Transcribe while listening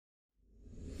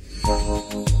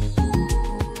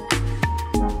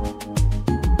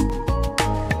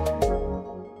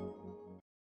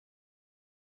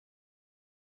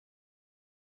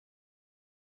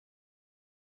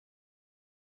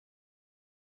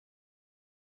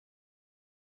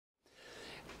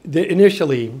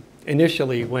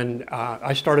Initially, when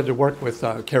I started to work with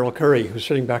Carol Curry, who's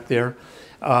sitting back there,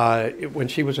 when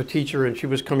she was a teacher and she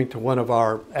was coming to one of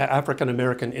our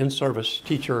African-American in-service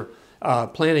teacher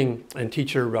planning and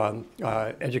teacher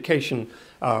education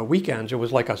weekends. It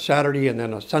was like a Saturday and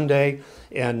then a Sunday,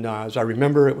 and as I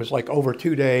remember, it was like over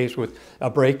 2 days with a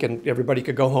break, and everybody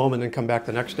could go home and then come back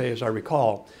the next day, as I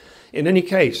recall. In any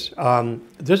case,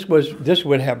 this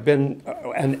would have been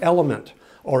an element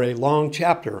or a long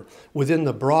chapter within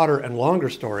the broader and longer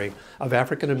story of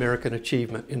African American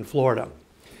achievement in Florida.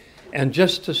 And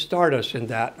just to start us in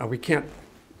that, we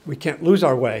can't lose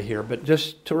our way here, but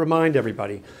just to remind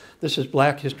everybody, this is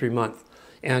Black History Month,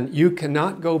 and you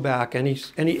cannot go back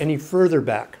any further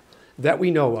back that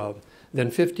we know of than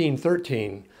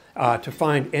 1513 to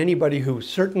find anybody who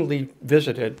certainly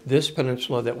visited this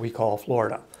peninsula that we call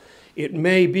Florida. It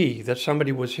may be that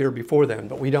somebody was here before then,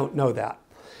 but we don't know that.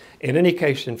 In any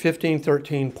case, in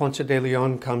 1513, Ponce de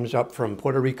Leon comes up from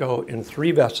Puerto Rico in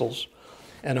 3 vessels,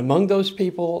 and among those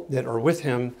people that are with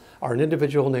him are an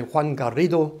individual named Juan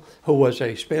Garrido, who was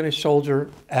a Spanish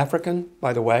soldier, African,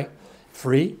 by the way,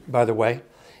 free, by the way,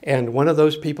 and one of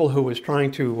those people who was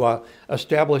trying to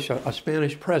establish a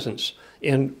Spanish presence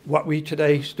in what we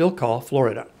today still call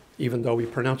Florida, even though we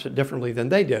pronounce it differently than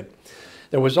they did.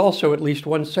 There was also at least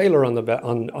one sailor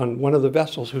on one of the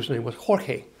vessels whose name was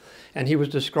Jorge, and he was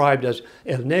described as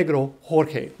El Negro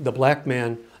Jorge, the black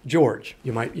man George,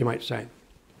 you might say.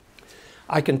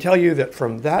 I can tell you that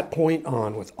from that point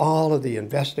on, with all of the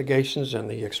investigations and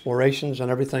the explorations and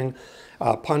everything,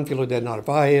 Panfilo de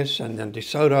Narvaez and then De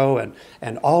Soto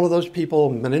and all of those people,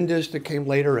 Menendez that came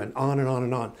later, and on and on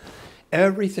and on.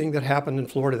 Everything that happened in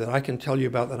Florida that I can tell you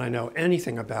about, that I know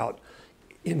anything about,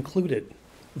 included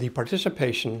the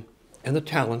participation and the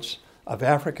talents of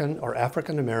African or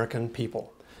African-American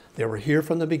people. They were here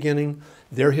from the beginning.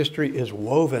 Their history is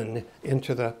woven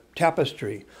into the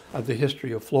tapestry of the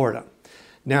history of Florida.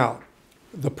 Now,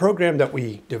 the program that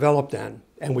we developed then,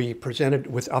 and we presented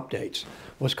with updates,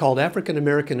 was called African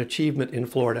American Achievement in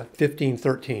Florida,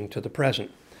 1513 to the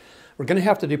present. We're going to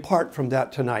have to depart from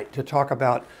that tonight to talk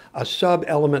about a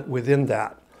sub-element within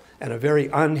that, and a very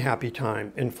unhappy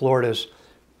time in Florida's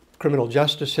criminal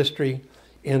justice history,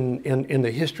 in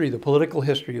the history, the political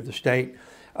history of the state,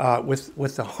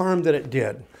 with the harm that it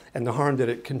did and the harm that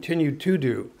it continued to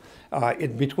do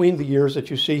in between the years that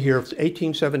you see here,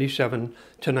 1877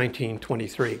 to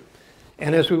 1923.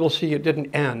 And as we will see, it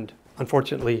didn't end,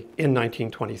 unfortunately, in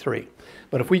 1923.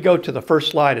 But if we go to the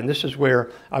first slide, and this is where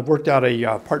I've worked out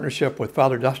a partnership with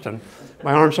Father Dustin.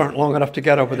 My arms aren't long enough to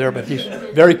get over there, but he's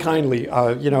very kindly,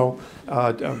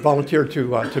 volunteered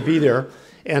to be there.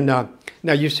 And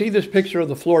now you see this picture of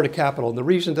the Florida Capitol, and the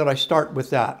reason that I start with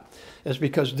that is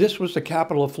because this was the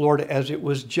capital of Florida as it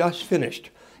was just finished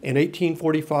in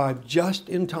 1845, just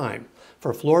in time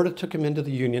for Florida to come into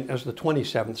the Union as the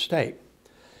 27th state.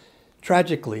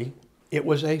 Tragically, it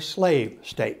was a slave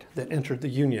state that entered the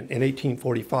Union in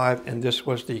 1845, and this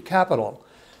was the capital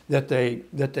that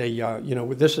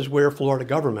this is where Florida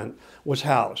government was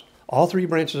housed. All 3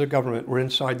 branches of government were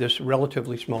inside this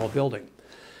relatively small building.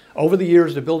 Over the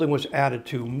years, the building was added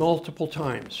to multiple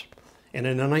times, and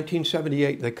in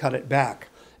 1978, they cut it back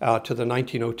to the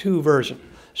 1902 version.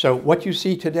 So what you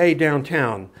see today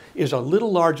downtown is a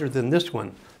little larger than this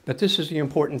one, but this is the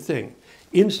important thing.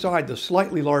 Inside the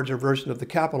slightly larger version of the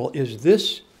Capitol is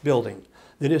this building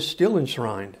that is still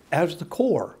enshrined as the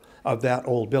core of that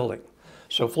old building.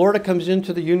 So Florida comes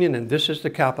into the Union, and this is the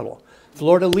Capitol.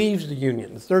 Florida leaves the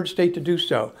Union, the 3rd state to do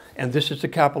so, and this is the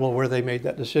Capitol where they made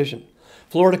that decision.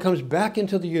 Florida comes back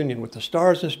into the Union with the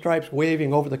Stars and Stripes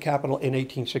waving over the Capitol in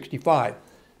 1865.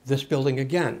 This building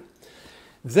again.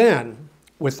 Then,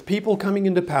 with people coming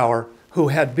into power who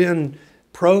had been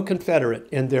pro-Confederate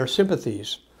in their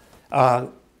sympathies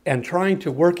and trying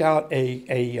to work out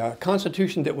a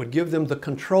constitution that would give them the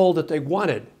control that they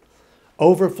wanted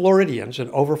over Floridians and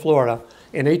over Florida,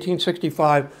 in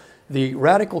 1865, the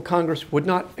Radical Congress would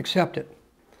not accept it.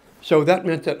 So that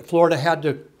meant that Florida had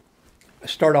to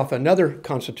start off another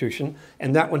constitution,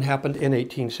 and that one happened in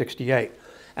 1868.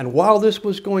 And while this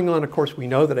was going on, of course, we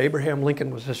know that Abraham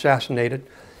Lincoln was assassinated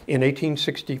in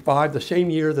 1865, the same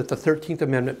year that the 13th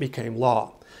Amendment became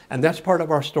law. And that's part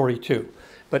of our story too.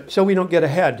 But so we don't get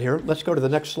ahead here, let's go to the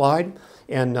next slide.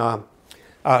 And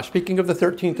speaking of the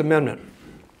 13th Amendment,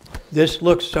 this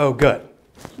looks so good.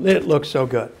 It looks so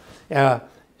good.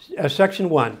 Section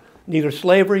 1, neither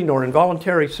slavery nor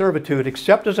involuntary servitude,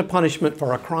 except as a punishment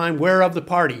for a crime whereof the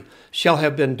party shall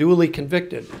have been duly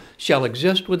convicted, shall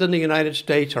exist within the United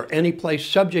States or any place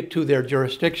subject to their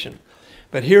jurisdiction.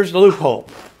 But here's the loophole.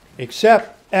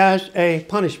 Except as a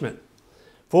punishment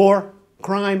for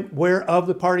crime whereof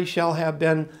the party shall have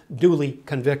been duly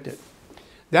convicted.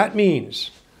 That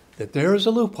means that there is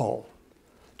a loophole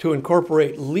to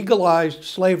incorporate legalized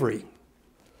slavery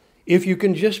if you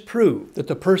can just prove that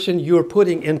the person you are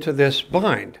putting into this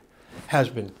bind has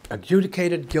been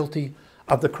adjudicated guilty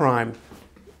of the crime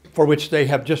for which they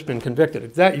have just been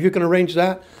convicted. If you can arrange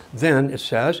that, then it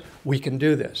says we can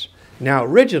do this. Now,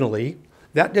 originally,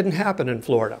 that didn't happen in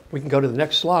Florida. We can go to the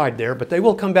next slide there, but they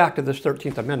will come back to this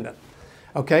 13th Amendment.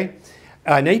 Okay?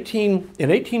 In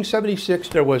 1876,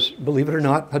 there was, believe it or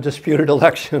not, a disputed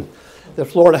election that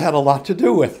Florida had a lot to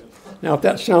do with. Now, if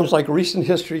that sounds like recent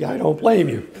history, I don't blame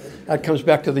you. That comes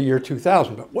back to the year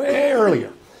 2000, but way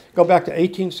earlier. Go back to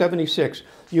 1876.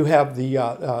 You have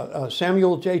the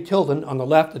Samuel J. Tilden on the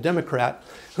left, the Democrat,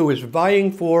 who is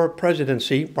vying for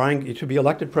presidency, vying to be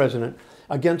elected president,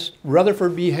 against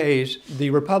Rutherford B. Hayes, the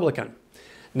Republican.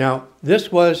 Now,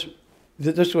 this was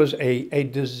a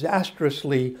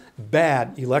disastrously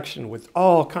bad election with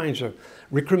all kinds of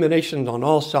recriminations on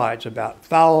all sides about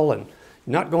foul and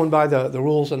not going by the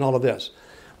rules and all of this.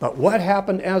 But what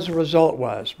happened as a result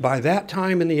was, by that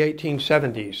time in the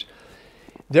 1870s,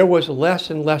 there was less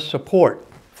and less support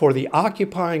for the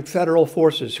occupying federal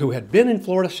forces who had been in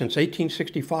Florida since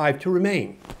 1865 to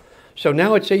remain. So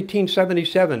now it's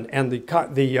 1877, and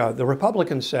the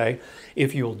Republicans say,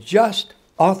 if you'll just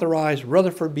authorize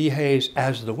Rutherford B. Hayes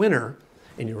as the winner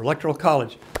in your electoral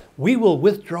college, we will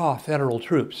withdraw federal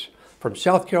troops from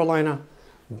South Carolina,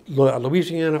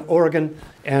 Louisiana, Oregon,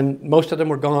 and most of them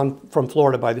were gone from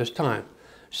Florida by this time.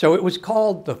 So it was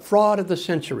called the fraud of the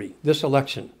century, this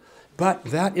election. But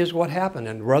that is what happened,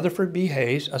 and Rutherford B.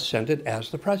 Hayes ascended as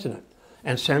the president,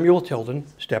 and Samuel Tilden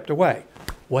stepped away.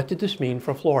 What did this mean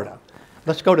for Florida?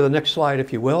 Let's go to the next slide,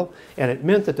 if you will. And it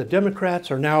meant that the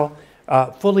Democrats are now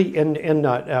fully in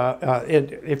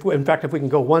fact, if we can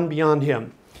go one beyond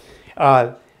him.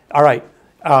 All right.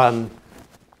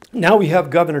 Now we have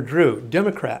Governor Drew,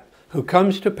 Democrat, who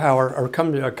comes to power, or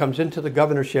comes into the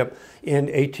governorship in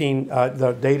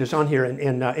the date is on here,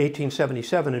 in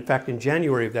 1877, in fact, in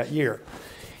January of that year.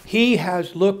 He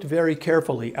has looked very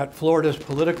carefully at Florida's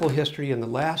political history in the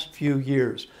last few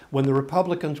years when the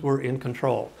Republicans were in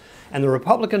control. And the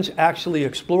Republicans actually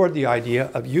explored the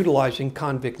idea of utilizing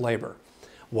convict labor.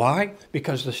 Why?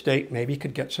 Because the state maybe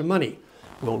could get some money.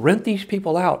 We'll rent these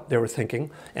people out, they were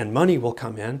thinking, and money will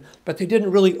come in, but they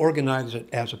didn't really organize it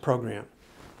as a program.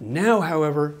 Now,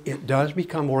 however, it does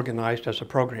become organized as a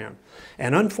program.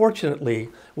 And unfortunately,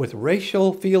 with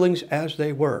racial feelings as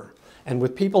they were, and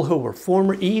with people who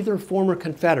were either former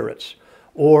Confederates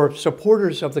or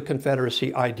supporters of the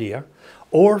Confederacy idea,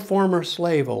 or former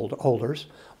slaveholders,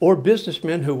 or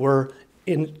businessmen who were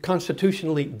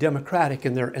constitutionally democratic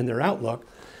in their outlook,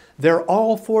 they're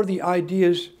all for the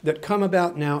ideas that come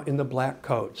about now in the black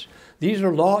codes. These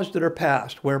are laws that are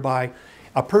passed whereby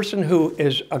a person who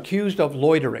is accused of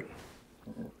loitering,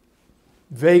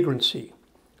 vagrancy,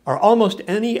 or almost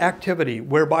any activity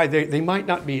whereby they might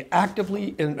not be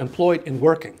actively employed in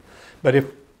working, but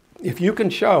if you can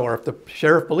show, or if the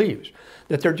sheriff believes,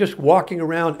 that they're just walking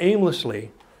around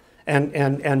aimlessly and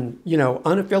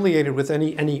unaffiliated with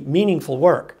any meaningful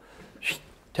work,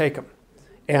 take them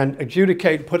and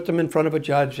adjudicate, put them in front of a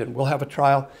judge, and we'll have a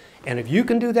trial. And if you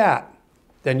can do that,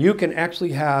 then you can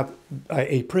actually have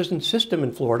a prison system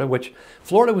in Florida, which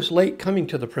Florida was late coming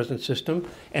to the prison system,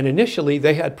 and initially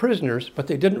they had prisoners, but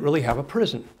they didn't really have a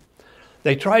prison.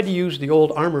 They tried to use the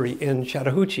old armory in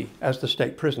Chattahoochee as the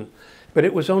state prison, but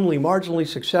it was only marginally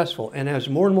successful. And as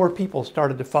more and more people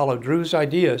started to follow Drew's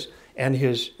ideas and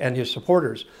his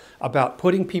supporters about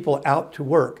putting people out to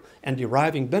work and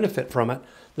deriving benefit from it,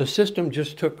 the system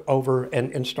just took over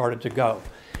and started to go.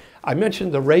 I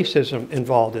mentioned the racism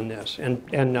involved in this, and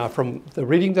from the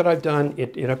reading that I've done,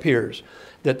 it appears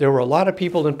that there were a lot of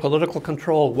people in political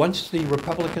control once the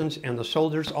Republicans and the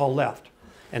soldiers all left,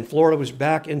 and Florida was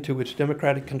back into its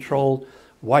democratic-controlled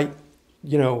white,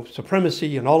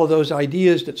 supremacy and all of those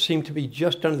ideas that seemed to be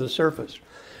just under the surface.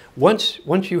 Once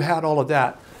you had all of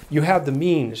that, you have the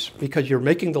means, because you're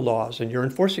making the laws and you're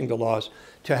enforcing the laws,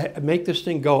 to make this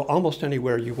thing go almost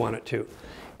anywhere you want it to.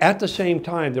 At the same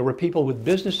time, there were people with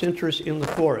business interests in the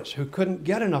forest who couldn't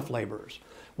get enough laborers.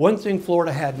 One thing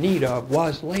Florida had need of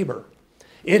was labor.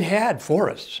 It had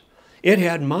forests. It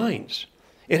had mines.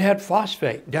 It had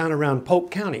phosphate down around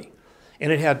Polk County.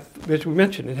 And it had, as we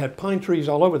mentioned, it had pine trees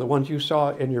all over, the ones you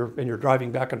saw in your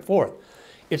driving back and forth.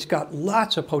 It's got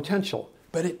lots of potential,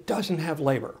 but it doesn't have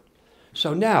labor.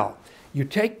 So now, you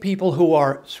take people who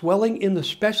are swelling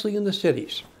especially in the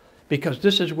cities, because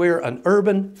this is where an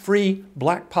urban, free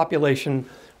black population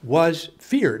was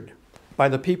feared by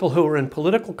the people who were in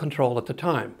political control at the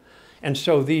time. And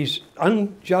so these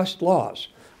unjust laws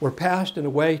were passed in a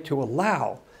way to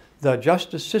allow the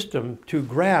justice system to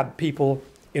grab people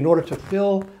in order to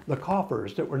fill the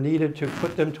coffers that were needed to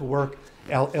put them to work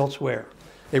elsewhere.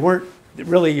 They weren't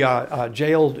really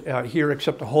jailed here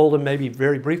except to hold them maybe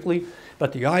very briefly,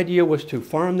 but the idea was to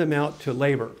farm them out to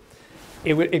labor.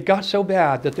 It got so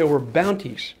bad that there were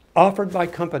bounties offered by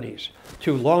companies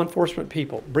to law enforcement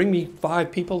people. Bring me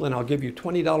 5 people and I'll give you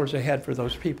 $20 a head for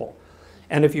those people.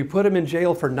 And if you put them in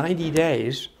jail for 90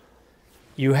 days,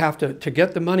 you have to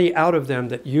get the money out of them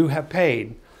that you have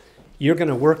paid, you're going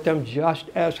to work them just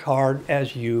as hard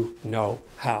as you know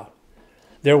how.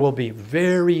 There will be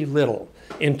very little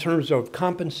in terms of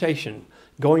compensation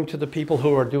going to the people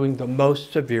who are doing the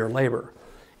most severe labor.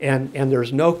 And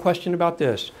there's no question about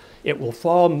this. It will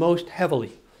fall most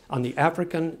heavily on the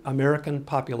African American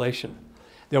population.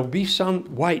 There will be some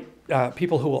white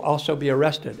people who will also be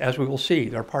arrested, as we will see.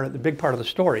 They're the big part of the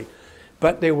story.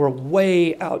 But they were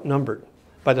way outnumbered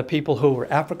by the people who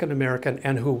were African American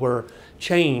and who were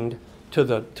chained to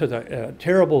the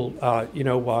terrible,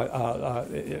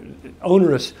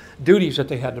 onerous duties that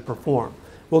they had to perform.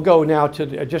 We'll go now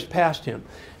to just past him.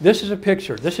 This is a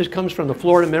picture. This comes from the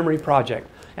Florida Memory Project,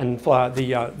 and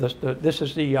this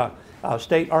is the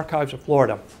State Archives of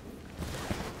Florida.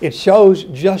 It shows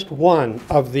just one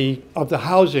of the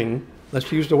housing.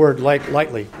 Let's use the word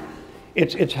lightly.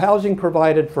 It's housing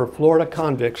provided for Florida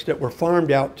convicts that were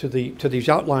farmed out to these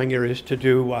outlying areas to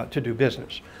do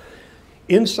business.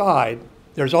 Inside,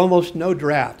 there's almost no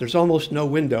draft. There's almost no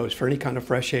windows for any kind of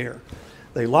fresh air.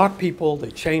 They lock people.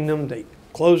 They chain them. They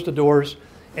close the doors.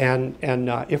 And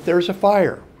if there's a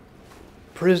fire,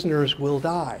 prisoners will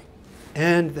die.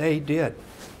 And they did.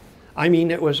 I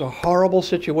mean, it was a horrible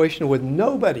situation with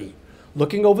nobody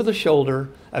looking over the shoulder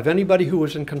of anybody who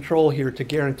was in control here to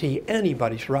guarantee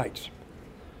anybody's rights.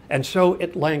 And so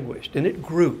it languished and it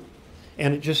grew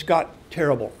and it just got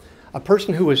terrible. A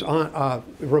person who was on,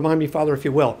 remind me, Father, if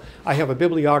you will, I have a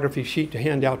bibliography sheet to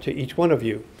hand out to each one of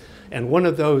you. And one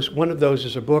of those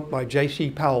is a book by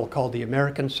J.C. Powell called The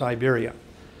American Siberia.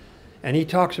 And he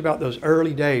talks about those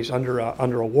early days under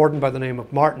a warden by the name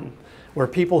of Martin, where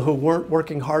people who weren't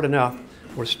working hard enough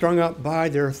were strung up by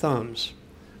their thumbs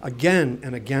again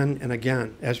and again and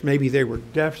again, as maybe they were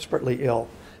desperately ill,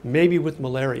 maybe with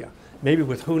malaria, maybe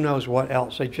with who knows what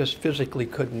else. They just physically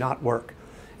could not work.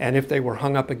 And if they were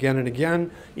hung up again and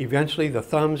again, eventually the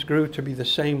thumbs grew to be the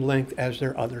same length as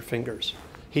their other fingers.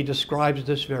 He describes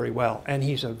this very well, and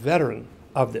he's a veteran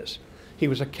of this. He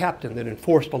was a captain that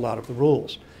enforced a lot of the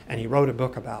rules, and he wrote a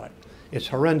book about it. It's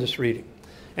horrendous reading.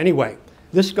 Anyway,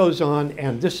 this goes on,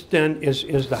 and this then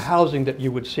is the housing that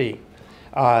you would see.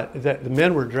 The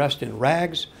men were dressed in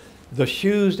rags. The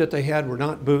shoes that they had were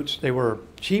not boots. They were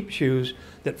cheap shoes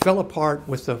that fell apart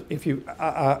with the,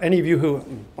 any of you who,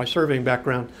 my surveying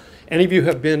background, any of you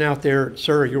have been out there,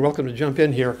 sir, you're welcome to jump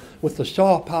in here, with the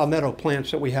saw palmetto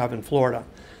plants that we have in Florida.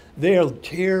 They'll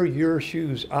tear your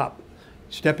shoes up,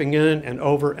 stepping in and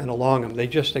over and along them.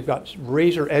 They've got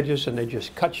razor edges and they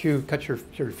just cut your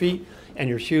feet and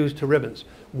your shoes to ribbons.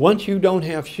 Once you don't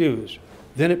have shoes,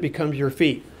 then it becomes your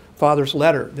feet. Father's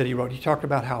letter that he wrote, he talked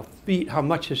about how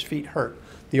much his feet hurt,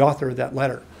 the author of that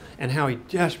letter, and how he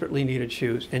desperately needed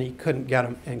shoes and he couldn't get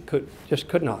them and just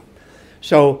could not.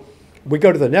 So we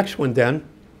go to the next one then.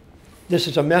 This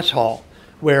is a mess hall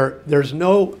where there's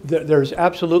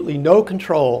absolutely no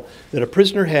control that a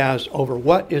prisoner has over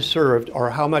what is served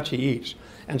or how much he eats.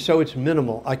 And so it's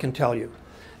minimal, I can tell you.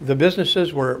 The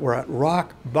businesses were at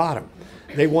rock bottom.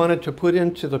 They wanted to put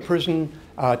into the prison,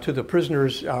 to the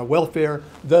prisoner's welfare,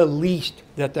 the least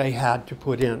that they had to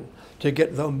put in to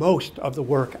get the most of the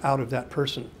work out of that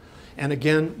person. And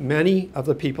again, many of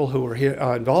the people who were here,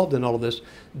 involved in all of this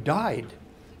died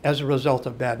as a result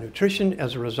of bad nutrition,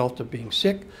 as a result of being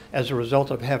sick, as a result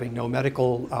of having no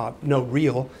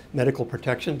real medical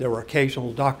protection. There were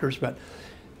occasional doctors, but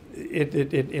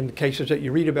in the cases that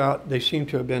you read about, they seem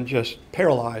to have been just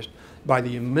paralyzed by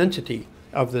the immensity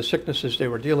of the sicknesses they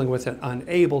were dealing with and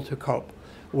unable to cope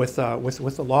with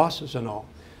the losses and all.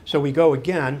 So we go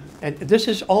again, and this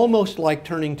is almost like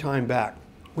turning time back.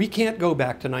 We can't go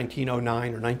back to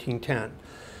 1909 or 1910.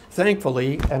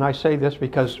 Thankfully, and I say this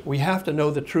because we have to know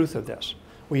the truth of this.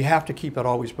 We have to keep it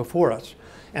always before us.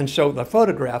 And so the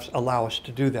photographs allow us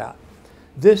to do that.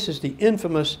 This is the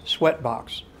infamous sweat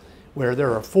box, where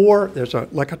there are there's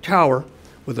like a tower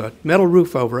with a metal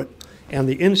roof over it, and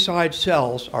the inside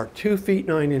cells are 2 feet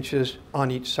 9 inches on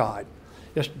each side.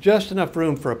 Just enough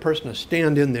room for a person to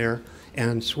stand in there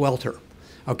and swelter.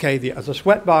 Okay, the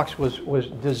sweat box was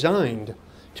designed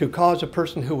to cause a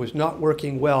person who was not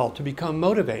working well to become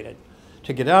motivated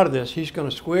to get out of this. He's going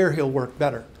to swear he'll work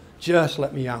better. Just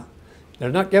let me out.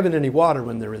 They're not given any water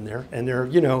when they're in there, and they're,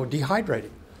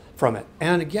 dehydrated from it.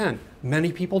 And again,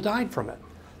 many people died from it.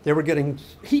 They were getting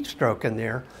heat stroke in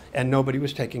there, and nobody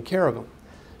was taking care of them.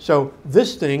 So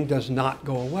this thing does not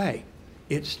go away.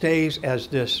 It stays as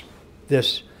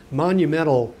this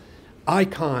monumental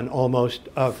icon almost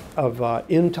of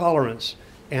intolerance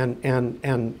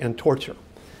and torture.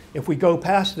 If we go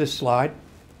past this slide,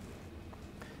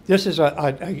 this is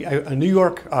a New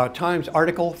York Times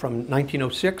article from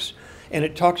 1906, and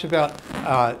it talks about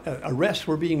arrests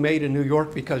were being made in New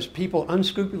York because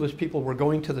unscrupulous people were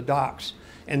going to the docks,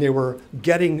 and they were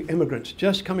getting immigrants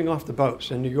just coming off the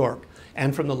boats in New York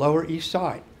and from the Lower East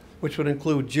Side, which would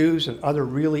include Jews and other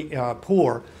really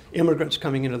poor immigrants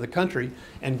coming into the country,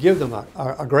 and give them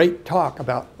a great talk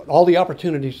about all the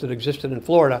opportunities that existed in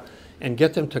Florida and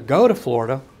get them to go to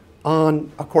Florida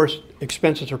on, of course,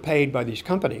 expenses are paid by these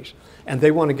companies, and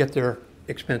they want to get their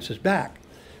expenses back.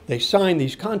 They sign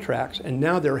these contracts, and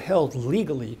now they're held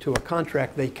legally to a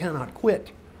contract they cannot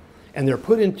quit. And they're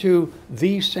put into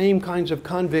these same kinds of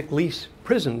convict lease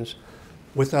prisons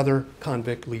with other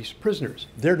convict lease prisoners.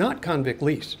 They're not convict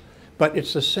lease, but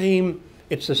it's the same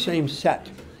set.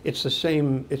 It's the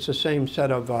same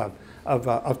set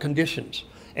of conditions,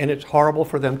 and it's horrible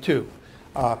for them too.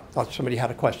 Thought somebody had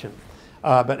a question.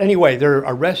 But anyway, there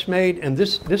are arrests made, and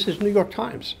this is New York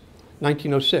Times,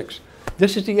 1906.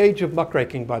 This is the age of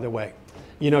muckraking, by the way.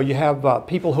 You have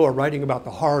people who are writing about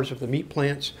the horrors of the meat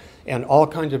plants, and all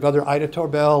kinds of other, Ida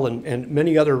Tarbell and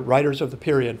many other writers of the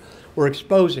period were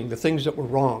exposing the things that were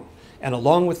wrong. And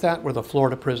along with that were the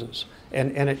Florida prisons.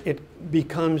 And it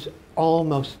becomes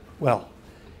almost, well,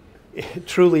 it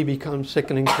truly becomes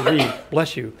sickening to read,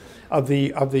 bless you, of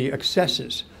the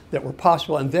excesses that were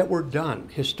possible and that were done,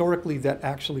 historically that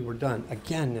actually were done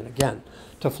again and again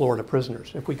to Florida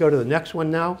prisoners. If we go to the next one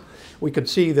now, we could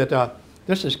see that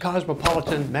this is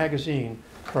Cosmopolitan magazine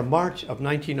from March of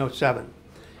 1907.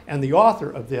 And the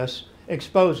author of this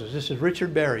exposes, this is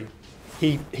Richard Berry,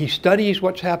 he studies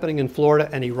what's happening in Florida,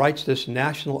 and he writes this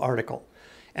national article,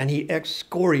 and he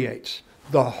excoriates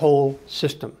the whole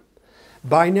system.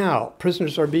 By now,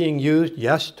 prisoners are being used,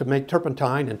 yes, to make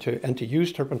turpentine and to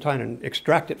use turpentine and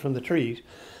extract it from the trees,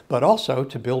 but also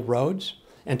to build roads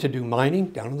and to do mining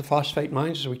down in the phosphate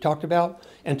mines, as we talked about,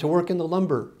 and to work in the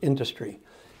lumber industry.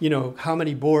 How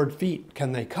many board feet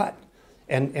can they cut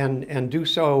and do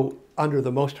so under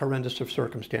the most horrendous of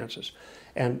circumstances?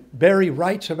 And Berry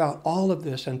writes about all of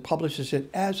this and publishes it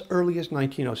as early as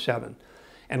 1907.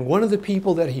 And one of the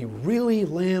people that he really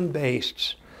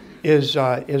lambastes is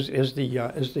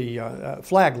the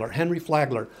Flagler, Henry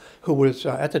Flagler, who was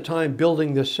at the time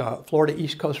building this Florida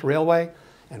East Coast Railway.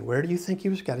 And where do you think he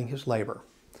was getting his labor?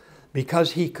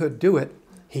 Because he could do it,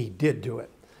 he did do it.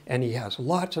 And he has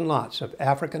lots and lots of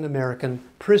African American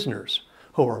prisoners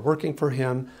who are working for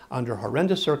him under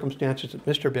horrendous circumstances that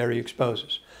Mr. Berry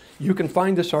exposes. You can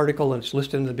find this article, and it's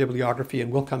listed in the bibliography, and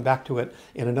we'll come back to it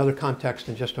in another context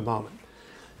in just a moment.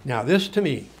 Now, this to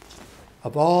me,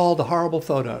 of all the horrible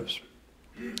photos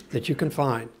that you can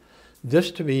find,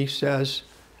 this to me says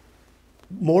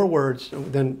more words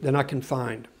than I can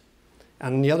find.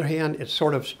 And on the other hand, it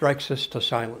sort of strikes us to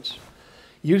silence.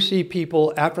 You see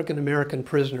people, African American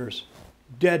prisoners,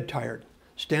 dead tired,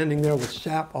 standing there with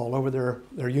sap all over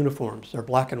their uniforms, their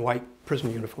black and white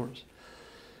prison uniforms.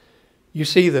 You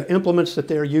see the implements that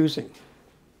they're using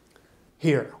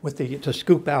here with to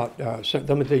scoop out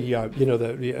some of the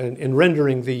in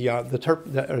rendering the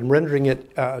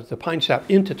pine sap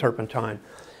into turpentine.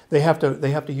 They have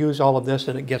to use all of this,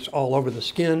 and it gets all over the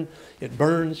skin. It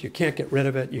burns. You can't get rid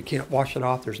of it. You can't wash it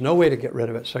off. There's no way to get rid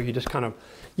of it. So you just kind of,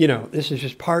 this is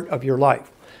just part of your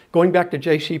life. Going back to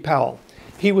J.C. Powell,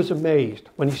 he was amazed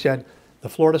when he said the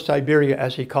Florida Siberia,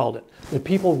 as he called it, that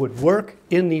people would work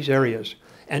in these areas,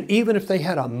 and even if they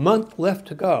had a month left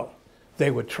to go, they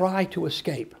would try to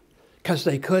escape because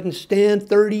they couldn't stand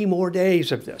 30 more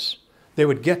days of this. They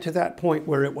would get to that point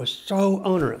where it was so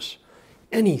onerous,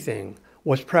 anything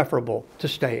was preferable to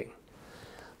staying.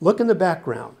 Look in the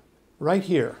background, right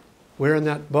here, wearing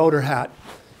that boater hat.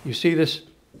 You see this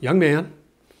young man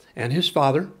and his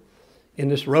father in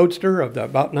this roadster of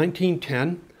about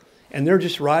 1910, and they're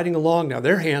just riding along. Now,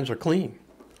 their hands are clean.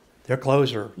 Their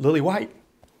clothes are lily white.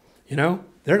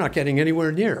 They're not getting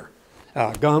anywhere near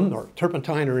gum or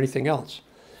turpentine or anything else.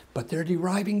 But they're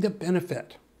deriving the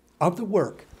benefit of the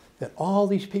work that all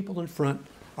these people in front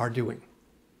are doing.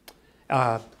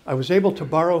 I was able to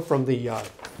borrow from the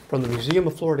Museum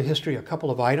of Florida History a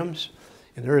couple of items,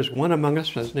 and there is one among us.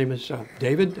 His name is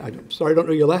David. I'm sorry, I don't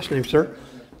know your last name, sir.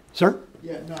 Sir?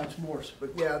 Yeah, no, it's Morse,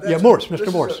 but yeah. Yeah, Morse,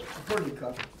 Mr. Morse. This is a Fergie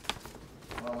cup.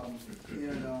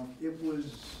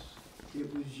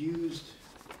 It was used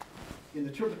in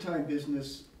the turpentine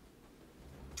business.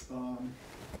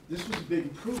 This was a big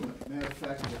improvement. Matter of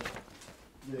fact,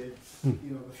 the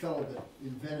fellow that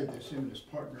invented this, him and his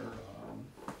partner,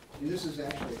 and this is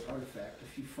actually an artifact.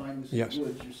 If you find this in the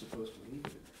woods, you're supposed to leave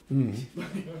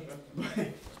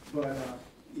it.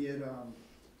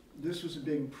 This was a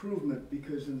big improvement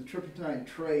because in the turpentine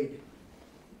trade,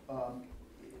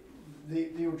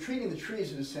 they were treating the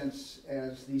trees in a sense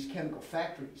as these chemical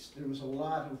factories. There was a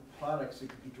lot of products that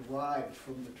could be derived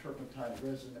from the turpentine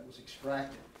resin that was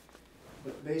extracted.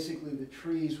 But basically the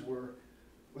trees were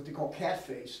what they call cat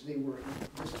face. They were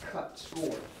just cut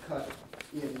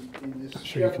in this I'm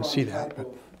sure you can see that, type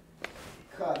of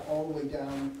cut all the way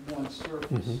down one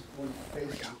surface, one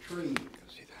face of the tree.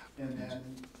 And then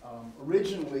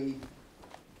originally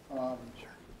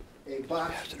a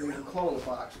box, they would call it a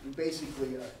box, but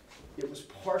basically it was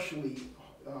partially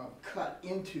cut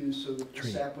into so that the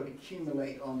sap would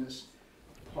accumulate on this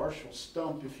partial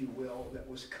stump, if you will, that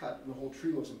was cut. The whole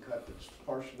tree wasn't cut, but it was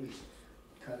partially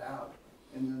cut out.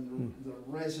 And then the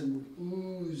resin would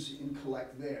ooze and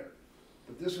collect there.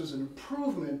 But this was an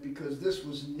improvement because this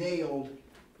was nailed,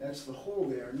 that's the hole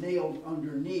there, nailed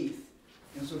underneath.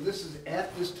 And so this is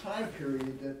at this time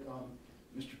period that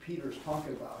Mr. Peter's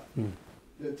talking about,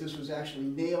 that this was actually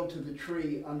nailed to the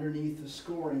tree underneath the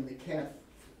scoring, the cat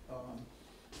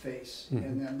face,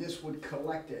 and then this would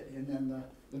collect it, and then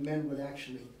the men would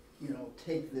actually,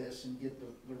 take this and get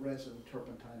the resin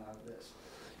turpentine out of this.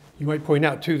 You might point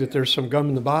out too that there's some gum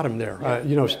in the bottom there.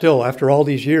 Still after all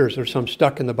these years, there's some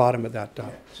stuck in the bottom of that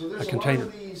So there's container. A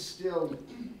lot of these still.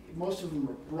 Most of them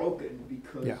are broken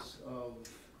because of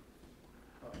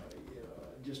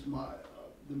just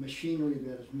the machinery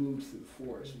that has moved through the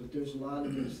forest. But there's a lot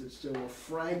of these that still are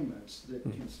fragments that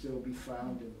can still be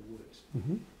found in the woods.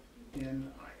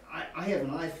 And I have an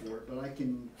eye for it, but I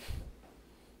can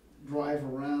drive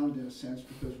around in a sense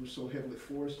because we're so heavily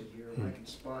forested here, and I can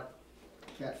spot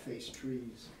cat-faced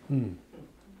trees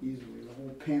easily. The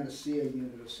whole Panacea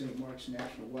unit of St. Mark's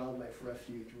National Wildlife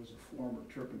Refuge was a former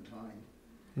turpentine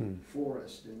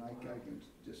forest, and I can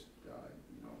just,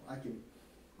 I can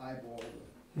eyeball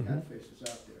the cat faces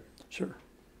out there. Sure.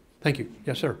 Thank you.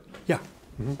 Yes, sir. Yeah.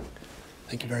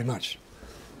 Thank you very much.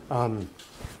 And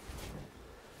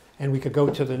we could go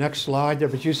to the next slide there,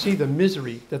 but you see the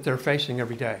misery that they're facing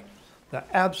every day. The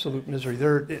absolute misery.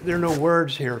 There are no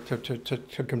words here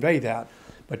to convey that,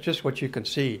 but just what you can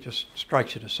see just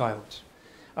strikes you to silence.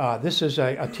 This is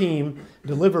a team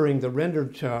delivering the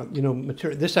rendered,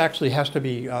 material. This actually has to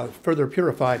be further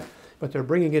purified, but they're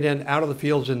bringing it in out of the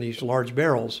fields in these large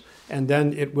barrels, and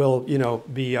then it will,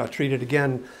 be treated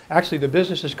again. Actually, the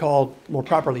business is called, more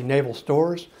properly, Naval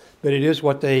Stores, but it is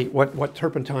what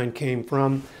turpentine came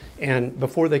from. And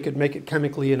before they could make it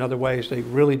chemically in other ways, they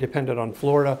really depended on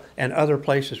Florida and other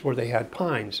places where they had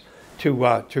pines to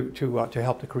help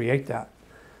to create that.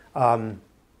 Yeah,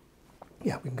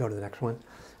 we can go to the next one.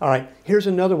 All right, here's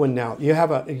another one now. You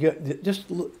have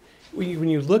when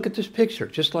you look at this picture,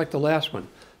 just like the last one,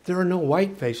 there are no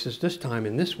white faces this time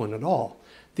in this one at all.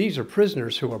 These are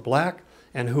prisoners who are black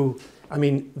and who,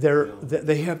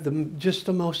 they have just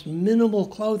the most minimal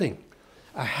clothing,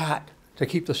 a hat to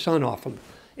keep the sun off them,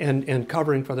 and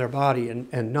covering for their body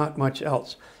and not much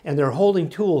else. And they're holding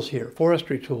tools here,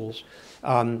 forestry tools,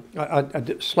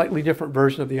 a slightly different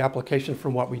version of the application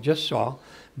from what we just saw,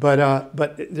 but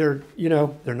they're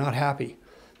not happy.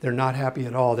 They're not happy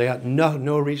at all. They have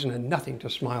no reason and nothing to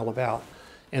smile about.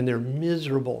 And they're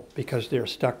miserable because they're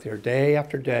stuck there day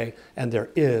after day, and there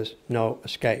is no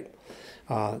escape.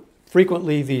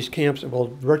 Frequently, these camps, well,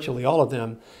 virtually all of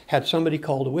them, had somebody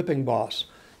called a whipping boss,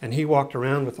 and he walked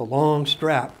around with a long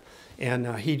strap,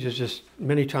 and he just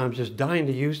many times just dying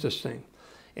to use this thing.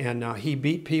 And he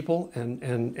beat people,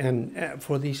 and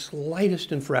for the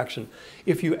slightest infraction.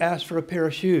 If you asked for a pair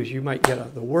of shoes, you might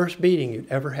get the worst beating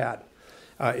you'd ever had.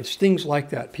 It's things like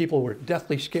that. People were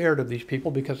deathly scared of these people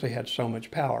because they had so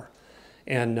much power.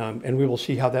 And we will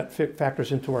see how that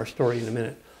factors into our story in a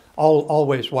minute.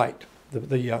 Always white,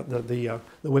 the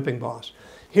whipping boss.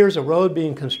 Here's a road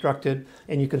being constructed,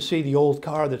 and you can see the old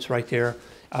car that's right there.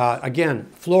 Again,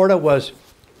 Florida was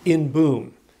in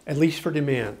boom, at least for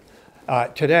demand.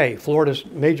 Today, Florida's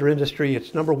major industry,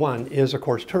 its number one, is, of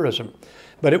course, tourism.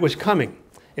 But it was coming.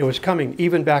 It was coming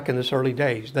even back in this early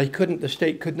days. The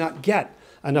state could not get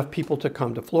enough people to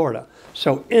come to Florida.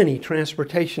 So any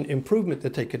transportation improvement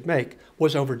that they could make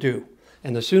was overdue.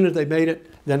 And the sooner they made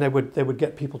it, then they would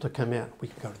get people to come in. We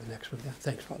can go to the next one. Yeah,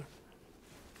 thanks, Father.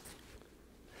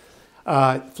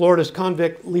 Florida's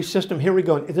Convict Lease System. Here we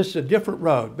go. This is a different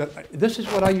road, but this is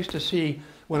what I used to see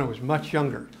when I was much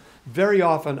younger. Very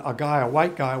often a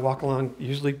white guy, walk along,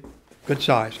 usually good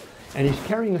size, and he's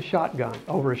carrying a shotgun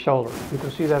over his shoulder. You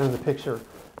can see that in the picture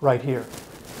right here.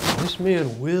 This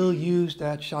man will use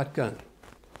that shotgun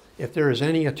if there is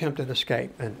any attempted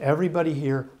escape, and everybody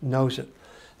here knows it.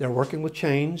 They're working with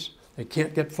chains. They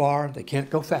can't get far. They can't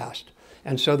go fast.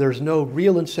 And so there's no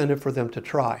real incentive for them to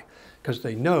try because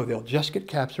they know they'll just get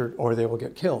captured or they will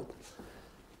get killed.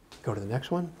 Go to the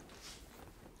next one.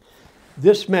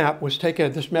 This map was done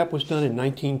in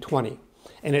 1920,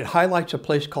 and it highlights a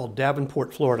place called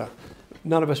Davenport, Florida.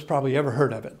 None of us probably ever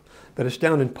heard of it, but it's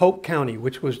down in Polk County,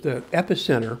 which was the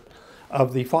epicenter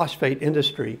of the phosphate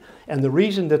industry. And the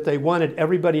reason that they wanted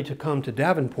everybody to come to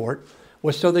Davenport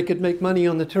was so they could make money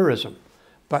on the tourism.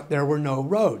 But there were no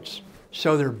roads.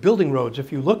 So they're building roads.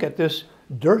 If you look at this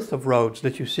dearth of roads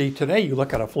that you see today, you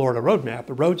look at a Florida road map,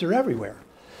 the roads are everywhere.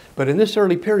 But in this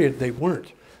early period, they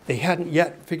weren't. They hadn't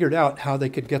yet figured out how they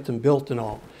could get them built and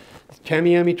all. The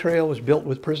Tamiami Trail was built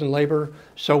with prison labor.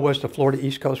 So was the Florida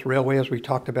East Coast Railway, as we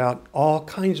talked about. All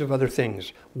kinds of other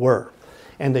things were.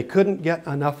 And they couldn't get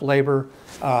enough labor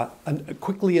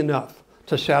quickly enough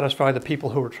to satisfy the people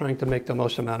who were trying to make the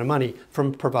most amount of money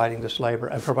from providing this labor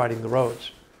and providing the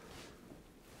roads.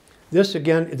 This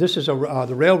again, this is the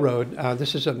railroad.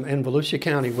 This is in Volusia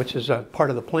County, which is a part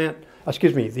of the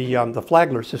the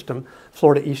Flagler system,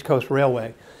 Florida East Coast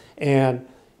Railway. And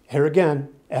here again,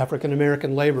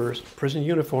 African-American laborers, prison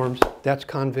uniforms, that's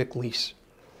convict lease.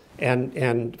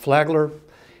 And Flagler,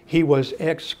 he was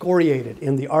excoriated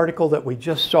in the article that we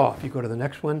just saw. If you go to the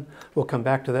next one, we'll come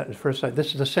back to that in the first slide.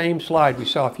 This is the same slide we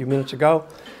saw a few minutes ago,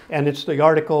 and it's the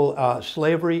article,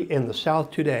 Slavery in the South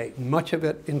Today, much of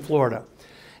it in Florida.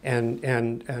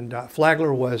 And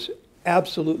Flagler was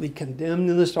absolutely condemned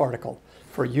in this article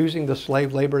for using the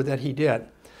slave labor that he did.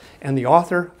 And the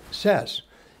author says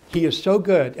he is so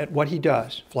good at what he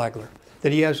does, Flagler,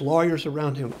 that he has lawyers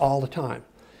around him all the time.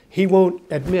 He won't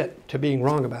admit to being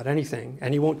wrong about anything,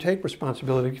 and he won't take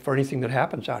responsibility for anything that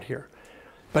happens out here.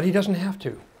 But he doesn't have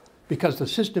to, because the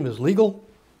system is legal,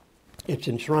 it's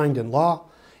enshrined in law,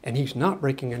 and he's not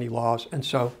breaking any laws, and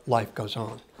so life goes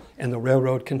on. And the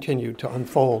railroad continued to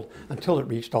unfold until it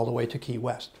reached all the way to Key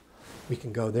West. We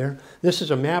can go there. This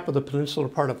is a map of the peninsular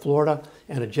part of Florida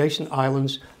and adjacent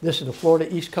islands. This is the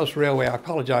Florida East Coast Railway. I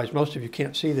apologize, most of you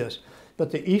can't see this, but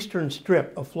the eastern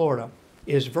strip of Florida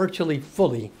is virtually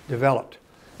fully developed.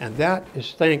 And that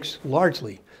is thanks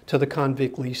largely to the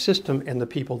convict lease system and the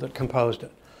people that composed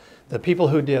it. The people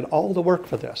who did all the work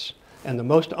for this, and the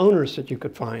most owners that you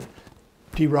could find,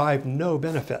 derived no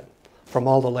benefit from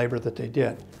all the labor that they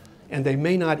did. And they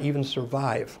may not even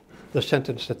survive the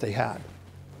sentence that they had.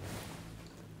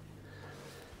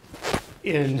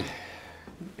 In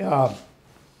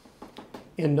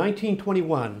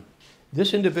 1921,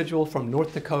 this individual from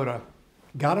North Dakota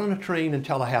got on a train in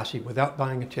Tallahassee without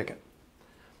buying a ticket.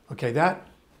 Okay,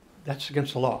 that's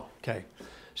against the law. Okay,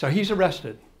 so he's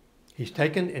arrested. He's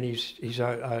taken and he's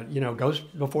goes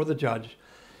before the judge.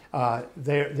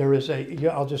 There is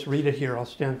I'll just read it here. I'll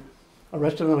stand.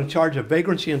 Arrested on a charge of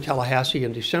vagrancy in Tallahassee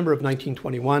in December of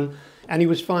 1921, and he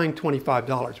was fined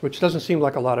 $25, which doesn't seem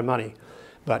like a lot of money.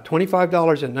 But $25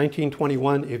 in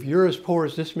 1921, if you're as poor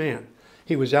as this man,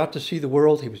 he was out to see the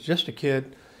world, he was just a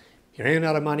kid, he ran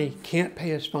out of money, can't pay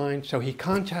his fine, so he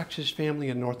contacts his family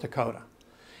in North Dakota.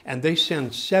 And they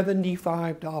send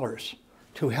 $75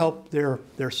 to help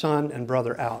their son and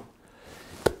brother out.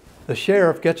 The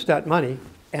sheriff gets that money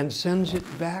and sends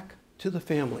it back to the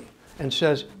family and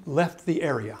says, left the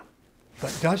area,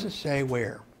 but doesn't say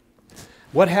where.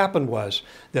 What happened was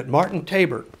that Martin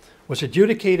Tabor was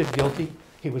adjudicated guilty.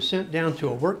 He was sent down to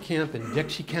a work camp in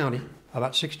Dixie County,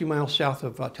 about 60 miles south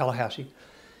of Tallahassee.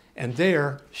 And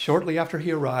there, shortly after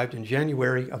he arrived in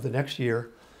January of the next year,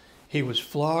 he was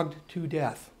flogged to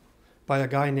death by a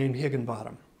guy named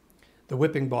Higginbottom, the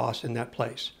whipping boss in that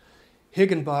place.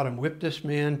 Higginbottom whipped this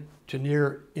man to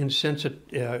near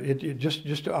insensitive,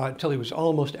 just until he was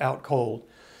almost out cold.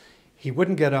 He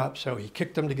wouldn't get up, so he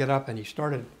kicked him to get up, and he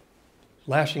started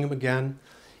lashing him again.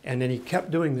 And then he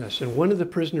kept doing this. And one of the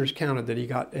prisoners counted that he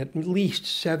got at least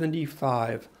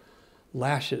 75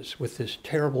 lashes with this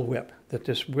terrible whip that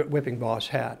this whipping boss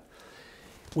had.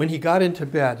 When he got into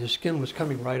bed, his skin was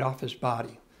coming right off his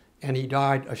body. And he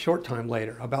died a short time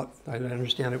later, I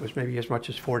understand it was maybe as much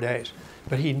as 4 days.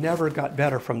 But he never got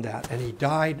better from that, and he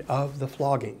died of the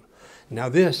flogging. Now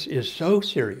this is so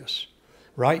serious,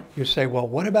 right? You say, well,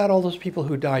 what about all those people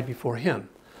who died before him?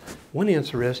 One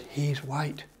answer is, he's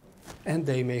white, and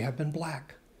they may have been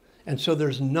black. And so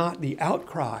there's not the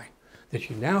outcry that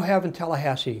you now have in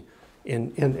Tallahassee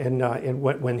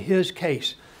when his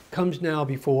case comes now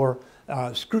before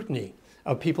scrutiny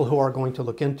of people who are going to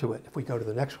look into it. If we go to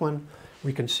the next one,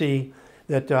 we can see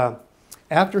that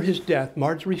after his death,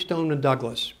 Marjorie Stoneman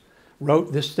Douglas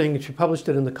wrote this thing, and she published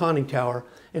it in the Conning Tower,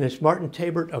 and it's Martin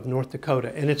Tabert of North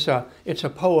Dakota. And it's a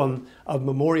poem of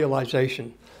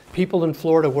memorialization. People in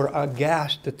Florida were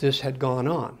aghast that this had gone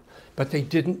on, but they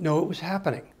didn't know it was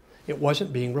happening. It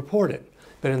wasn't being reported.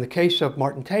 But in the case of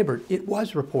Martin Tabert, it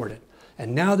was reported.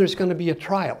 And now there's going to be a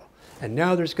trial. And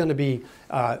now there's going to be,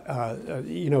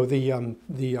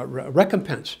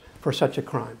 recompense for such a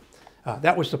crime.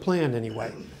 That was the plan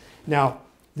anyway. Now,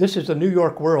 this is the New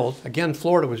York World. Again,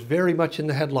 Florida was very much in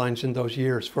the headlines in those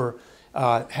years for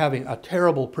having a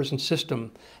terrible prison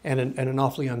system and an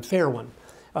awfully unfair one.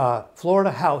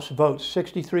 Florida House votes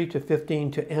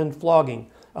 63-15 to end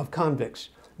flogging of convicts.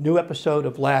 New episode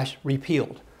of Lash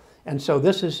repealed. And so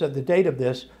this is, the date of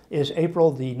this is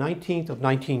April the 19th of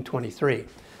 1923.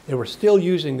 They were still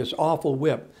using this awful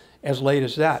whip as late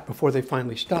as that before they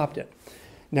finally stopped it.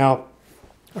 Now,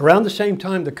 around the same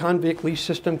time, the convict lease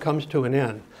system comes to an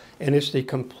end, and it's the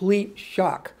complete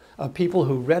shock of people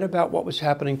who read about what was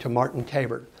happening to Martin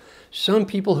Tabert. Some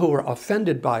people who were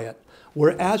offended by it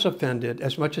were as offended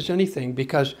as much as anything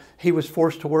because he was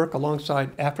forced to work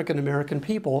alongside African-American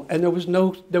people, and there was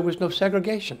no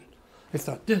segregation. They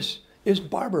thought, this is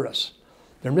barbarous.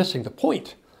 They're missing the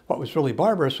point. What was really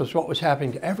barbarous was what was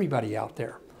happening to everybody out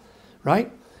there,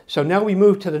 right? So now we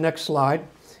move to the next slide.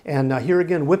 And here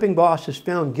again, Whipping Boss is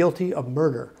found guilty of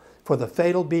murder for the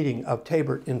fatal beating of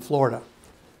Tabert in Florida.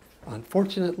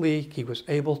 Unfortunately, he was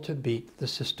able to beat the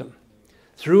system.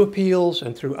 Through appeals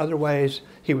and through other ways,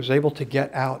 he was able to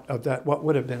get out of that, what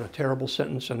would have been a terrible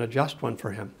sentence and a just one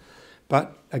for him.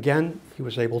 But again, he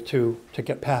was able to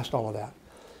get past all of that.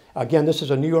 Again, this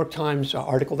is a New York Times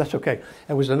article. That's okay.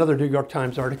 It was another New York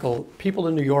Times article. People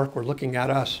in New York were looking at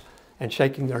us and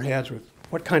shaking their heads with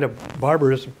what kind of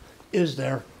barbarism is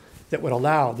there that would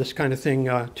allow this kind of thing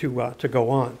to go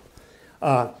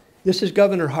on. This is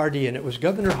Governor Hardy, and it was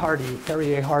Governor Hardy,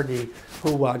 Perrier Hardy,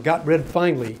 who got rid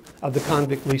finally of the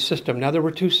convict lease system. Now, there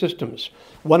were two systems.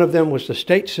 One of them was the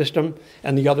state system,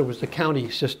 and the other was the county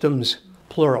systems,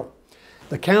 plural.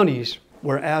 The counties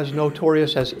were as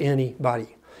notorious as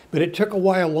anybody. But it took a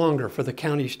while longer for the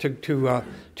counties to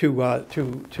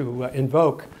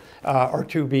invoke or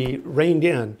to be reined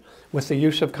in with the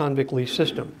use of convict lease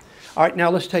system. All right, now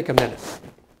let's take a minute.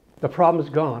 The problem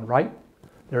is gone, right?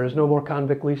 There is no more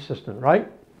convict lease system, right?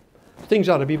 Things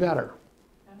ought to be better.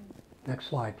 Next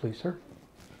slide, please, sir.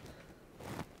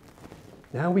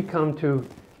 Now we come to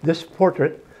this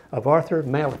portrait of Arthur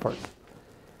Malifort.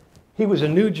 He was a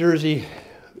New Jersey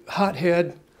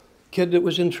hothead, kid that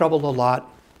was in trouble a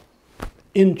lot,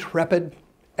 intrepid,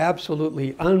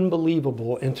 absolutely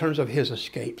unbelievable in terms of his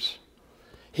escapes.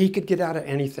 He could get out of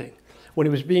anything. When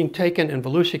he was being taken in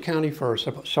Volusia County for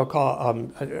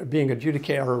so-called being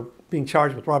adjudicated or being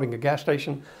charged with robbing a gas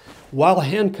station, while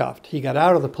handcuffed, he got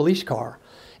out of the police car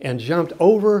and jumped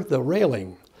over the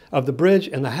railing of the bridge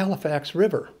in the Halifax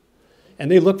River. And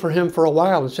they looked for him for a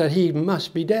while and said he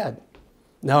must be dead.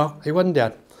 No, he wasn't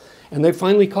dead. And they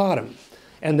finally caught him.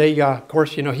 And they, of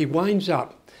course, he winds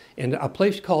up in a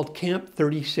place called Camp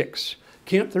 36.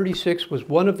 Camp 36 was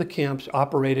one of the camps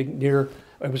operating near,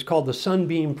 it was called the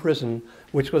Sunbeam Prison,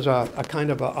 which was a kind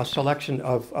of a selection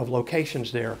of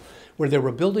locations there, where they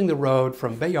were building the road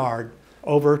from Bayard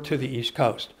over to the East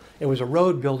Coast. It was a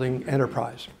road building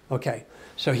enterprise. Okay,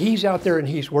 so he's out there and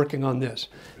he's working on this,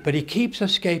 but he keeps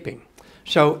escaping.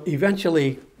 So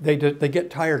eventually they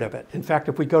get tired of it. In fact,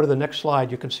 if we go to the next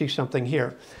slide, you can see something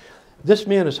here. This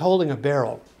man is holding a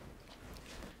barrel.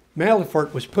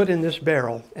 Malifort was put in this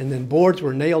barrel, and then boards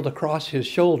were nailed across his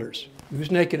shoulders. He was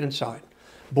naked inside.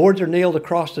 Boards are nailed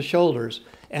across the shoulders,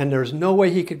 and there's no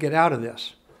way he could get out of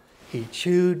this. He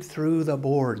chewed through the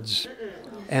boards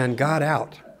and got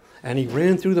out. And he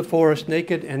ran through the forest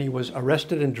naked, and he was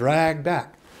arrested and dragged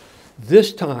back.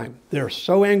 This time, they're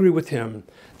so angry with him,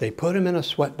 they put him in a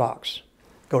sweat box.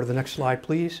 Go to the next slide,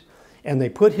 please. And they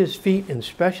put his feet in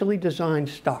specially designed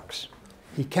stocks.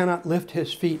 He cannot lift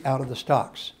his feet out of the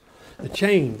stocks. The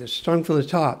chain that's strung from the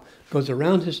top goes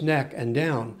around his neck and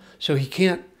down, so he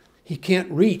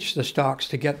can't reach the stocks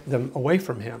to get them away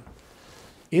from him.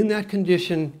 In that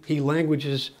condition, he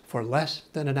languishes for less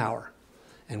than an hour.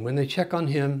 And when they check on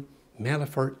him,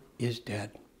 Malifort is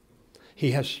dead.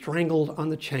 He has strangled on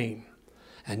the chain.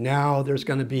 And now there's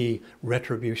going to be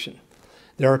retribution.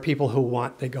 There are people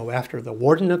who they go after the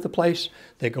warden of the place.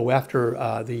 They go after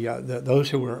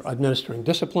those who were administering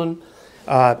discipline.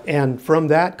 And from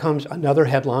that comes another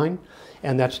headline,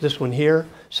 and that's this one here,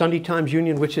 Sunday Times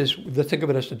Union, which is, think of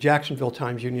it as the Jacksonville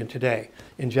Times Union today,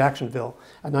 in Jacksonville,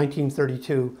 a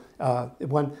 1932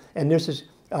 one. And this is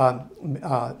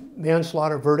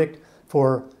manslaughter verdict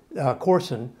for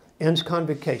Corson, ends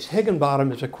convict case.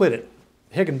 Higginbottom is acquitted.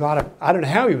 Higginbottom, I don't know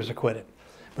how he was acquitted,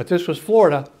 but this was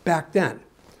Florida back then.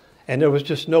 And there was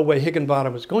just no way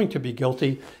Higginbottom was going to be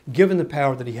guilty, given the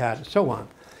power that he had, and so on.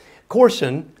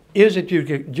 Corson is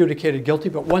adjudicated guilty,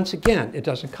 but once again, it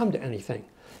doesn't come to anything.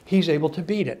 He's able to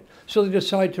beat it. So they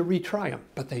decide to retry him,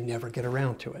 but they never get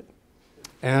around to it.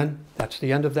 And that's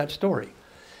the end of that story.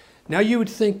 Now you would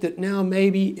think that now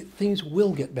maybe things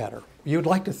will get better. You would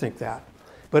like to think that.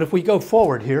 But if we go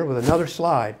forward here with another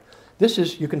slide, this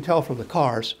is, you can tell from the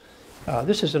cars,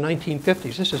 this is the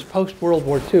 1950s. This is post-World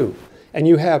War II. And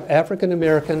you have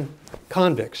African-American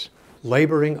convicts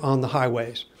laboring on the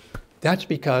highways. That's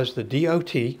because the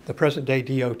DOT, the present-day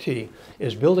DOT,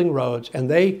 is building roads,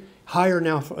 and they hire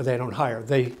now, they don't hire,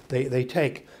 they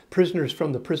take prisoners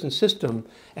from the prison system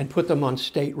and put them on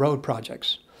state road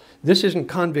projects. This isn't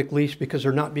convict lease because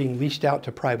they're not being leased out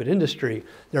to private industry.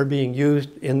 They're being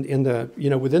used in the,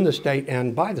 within the state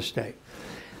and by the state.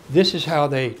 This is how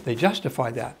they justify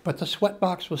that. But the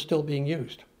sweatbox was still being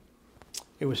used.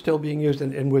 It was still being used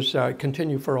and was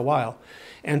continued for a while.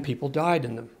 And people died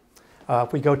in them.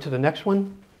 If we go to the next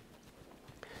one.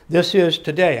 This is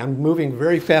today. I'm moving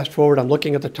very fast forward. I'm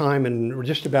looking at the time and we're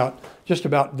just about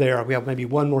there. We have maybe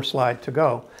one more slide to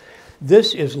go.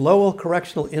 This is Lowell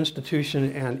Correctional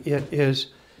Institution, and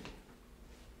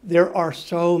there are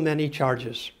so many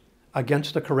charges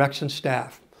against the corrections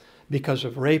staff because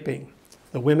of raping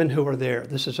the women who are there.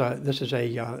 This is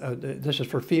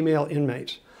for female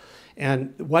inmates.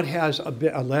 And what has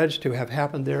alleged to have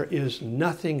happened there is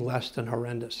nothing less than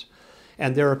horrendous.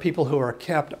 And there are people who are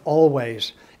kept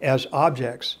always as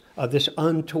objects of this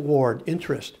untoward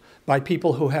interest by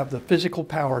people who have the physical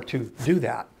power to do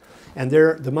that. And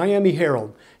the Miami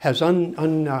Herald has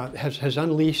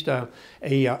unleashed a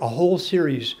whole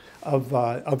series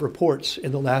of reports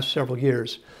in the last several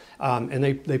years. And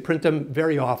they print them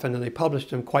very often and they publish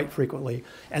them quite frequently.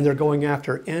 And they're going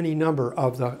after any number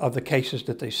of the cases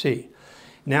that they see.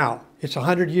 Now, it's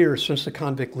 100 years since the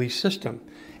convict lease system.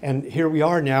 And here we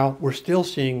are now, we're still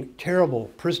seeing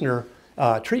terrible prisoner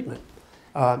treatment.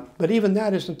 But even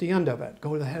that isn't the end of it.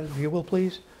 Go ahead, if you will,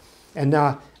 please. And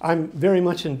I'm very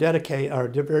much indebted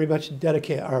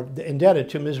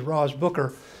to Ms. Roz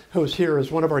Booker, who's here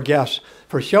as one of our guests,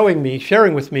 for sharing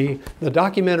with me the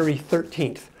documentary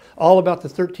 13th, all about the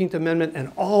 13th Amendment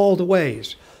and all the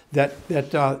ways that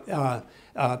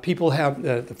people have,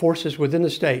 the forces within the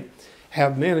state,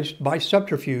 have managed by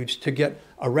subterfuge to get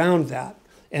around that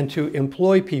and to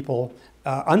employ people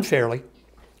unfairly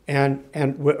and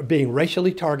being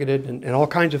racially targeted and all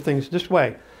kinds of things this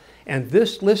way. And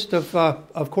this list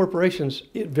of corporations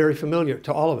is very familiar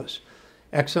to all of us.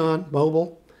 Exxon,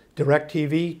 Mobil,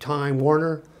 DirecTV, Time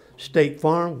Warner, State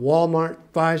Farm, Walmart,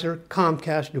 Pfizer,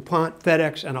 Comcast, DuPont,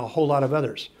 FedEx, and a whole lot of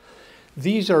others.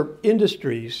 These are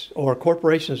industries or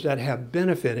corporations that have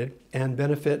benefited and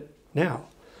benefit now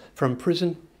from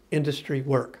prison industry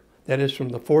work. That is from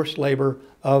the forced labor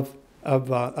of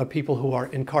people who are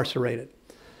incarcerated.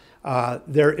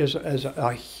 There is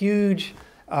a huge,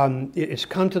 it's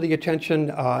come to the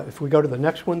attention, if we go to the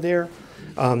next one there.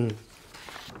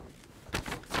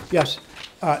 Yes,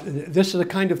 this is the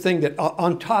kind of thing that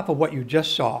on top of what you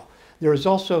just saw, there is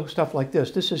also stuff like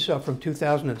this. This is from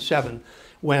 2007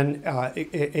 when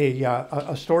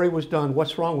a story was done,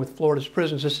 What's Wrong with Florida's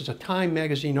Prisons? This is a Time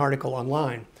magazine article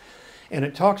online. And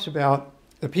it talks about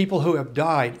the people who have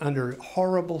died under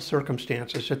horrible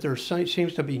circumstances that there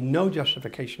seems to be no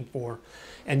justification for.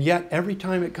 And yet every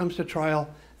time it comes to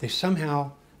trial, they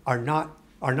somehow are not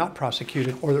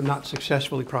prosecuted, or they're not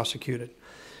successfully prosecuted.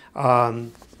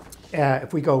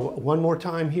 If we go one more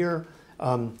time here,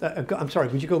 I'm sorry,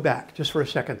 would you go back just for a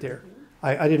second there?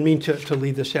 I didn't mean to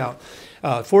leave this out.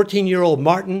 14-year-old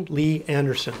Martin Lee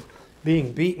Anderson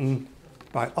being beaten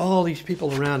by all these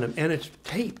people around him, and it's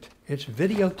taped. It's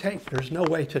videotaped. There's no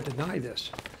way to deny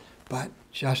this. But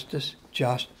justice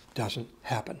just doesn't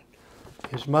happen.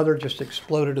 His mother just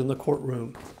exploded in the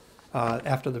courtroom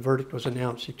after the verdict was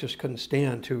announced. She just couldn't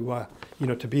stand to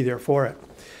be there for it.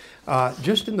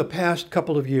 Just in the past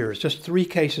couple of years, just 3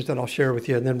 cases that I'll share with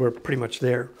you, and then we're pretty much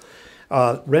there.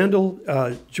 Randall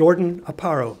Jordan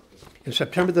Aparo, in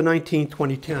September the 19th,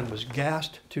 2010, was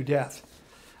gassed to death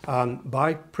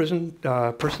by prison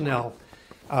personnel.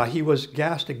 He was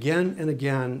gassed again and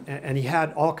again, and he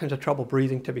had all kinds of trouble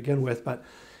breathing to begin with, but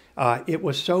It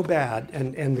was so bad,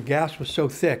 and the gas was so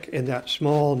thick in that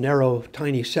small, narrow,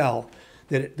 tiny cell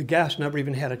that the gas never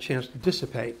even had a chance to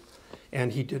dissipate,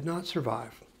 and he did not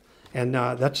survive. And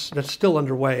that's still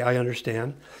underway, I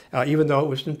understand, even though it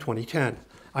was in 2010.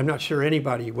 I'm not sure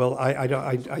anybody will. I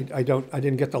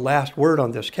didn't get the last word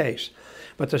on this case.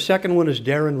 But the second one is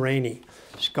Darren Rainey,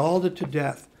 scalded to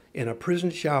death in a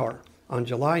prison shower on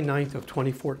July 9th of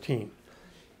 2014.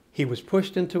 He was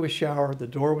pushed into a shower, the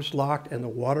door was locked, and the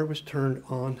water was turned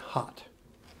on hot.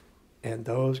 And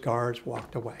those guards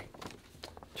walked away.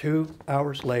 2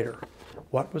 hours later,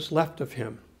 what was left of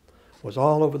him was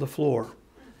all over the floor,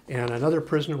 and another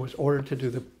prisoner was ordered to do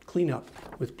the cleanup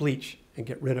with bleach and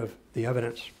get rid of the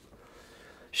evidence.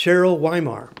 Cheryl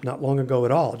Weimar, not long ago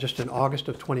at all, just in August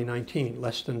of 2019,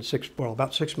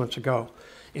 about 6 months ago,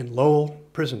 in Lowell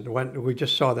Prison, when we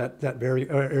just saw that very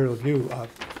aerial view of,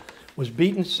 was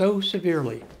beaten so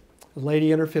severely, a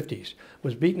lady in her 50s,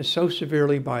 was beaten so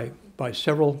severely by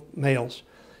several males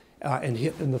and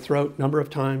hit in the throat a number of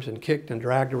times and kicked and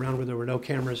dragged around where there were no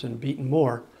cameras and beaten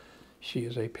more. She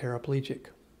is a paraplegic,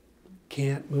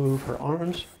 can't move her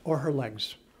arms or her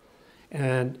legs.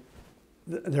 And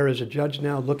there is a judge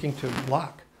now looking to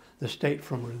block the state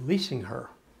from releasing her.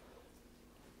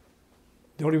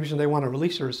 The only reason they want to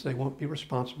release her is they won't be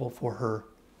responsible for her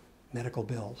medical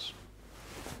bills.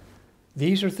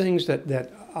 These are things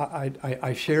that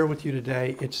I share with you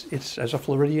today. It's as a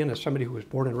Floridian, as somebody who was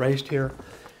born and raised here,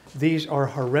 these are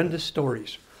horrendous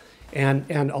stories. And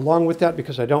along with that,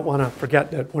 because I don't want to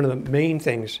forget that one of the main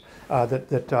things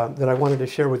that I wanted to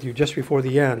share with you just before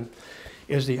the end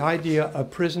is the idea of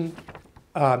prison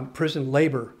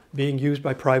labor being used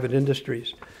by private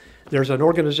industries. There's an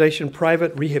organization,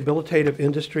 Private Rehabilitative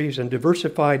Industries and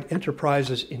Diversified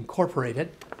Enterprises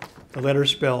Incorporated. The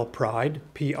letters spell PRIDE,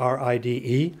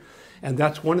 P-R-I-D-E, and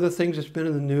that's one of the things that's been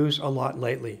in the news a lot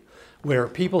lately, where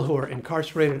people who are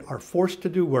incarcerated are forced to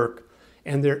do work,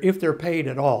 and if they're paid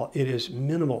at all, it is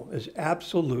minimal, is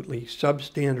absolutely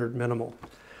substandard minimal.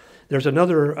 There's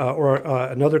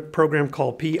another program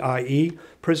called PIE,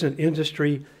 Prison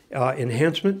Industry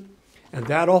Enhancement, and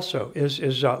that also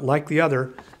is like the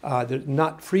other,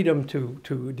 not freedom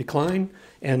to decline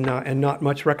and not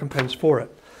much recompense for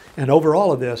it. And over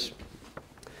all of this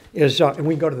is, and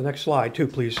we can go to the next slide too,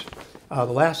 please. The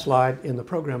last slide in the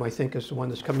program, I think, is the one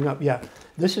that's coming up. Yeah,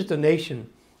 this is The Nation,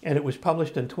 and it was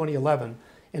published in 2011,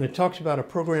 and it talks about a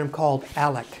program called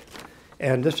ALEC.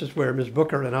 And this is where Ms.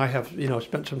 Booker and I have,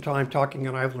 spent some time talking,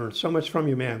 and I've learned so much from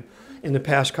you, ma'am, in the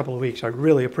past couple of weeks. I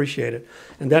really appreciate it.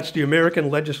 And that's the American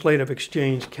Legislative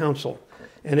Exchange Council.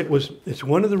 And it's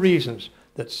one of the reasons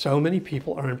that so many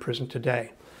people are in prison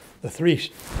today. The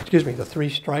three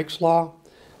strikes law,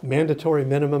 mandatory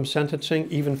minimum sentencing,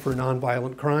 even for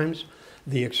nonviolent crimes,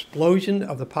 the explosion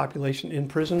of the population in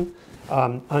prison,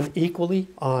 unequally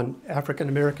on African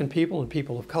American people and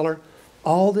people of color.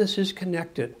 All this is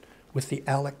connected with the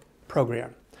ALEC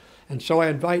program. And so I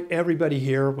invite everybody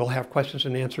here, we'll have questions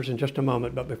and answers in just a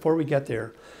moment, but before we get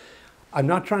there, I'm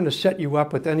not trying to set you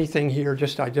up with anything here,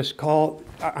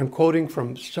 I'm quoting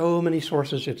from so many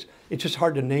sources, it's just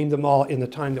hard to name them all in the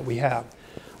time that we have.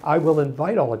 I will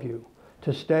invite all of you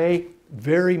to stay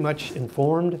very much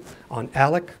informed on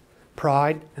ALEC,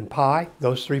 PRIDE, and PI,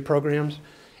 those three programs.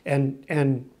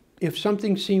 And if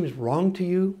something seems wrong to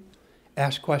you,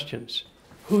 ask questions.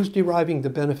 Who's deriving the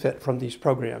benefit from these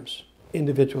programs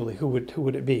individually? Who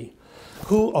would it be?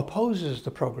 Who opposes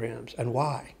the programs and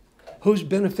why? Who's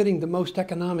benefiting the most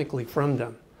economically from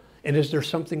them? And is there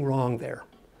something wrong there?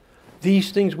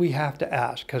 These things we have to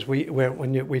ask, because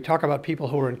when we talk about people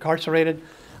who are incarcerated,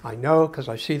 I know because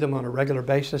I see them on a regular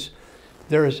basis,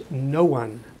 there is no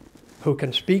one who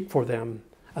can speak for them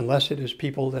unless it is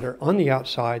people that are on the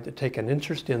outside that take an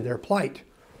interest in their plight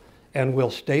and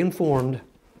will stay informed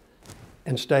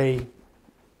and stay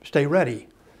ready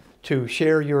to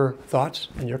share your thoughts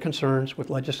and your concerns with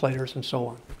legislators and so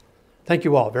on. Thank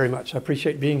you all very much. I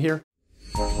appreciate being here.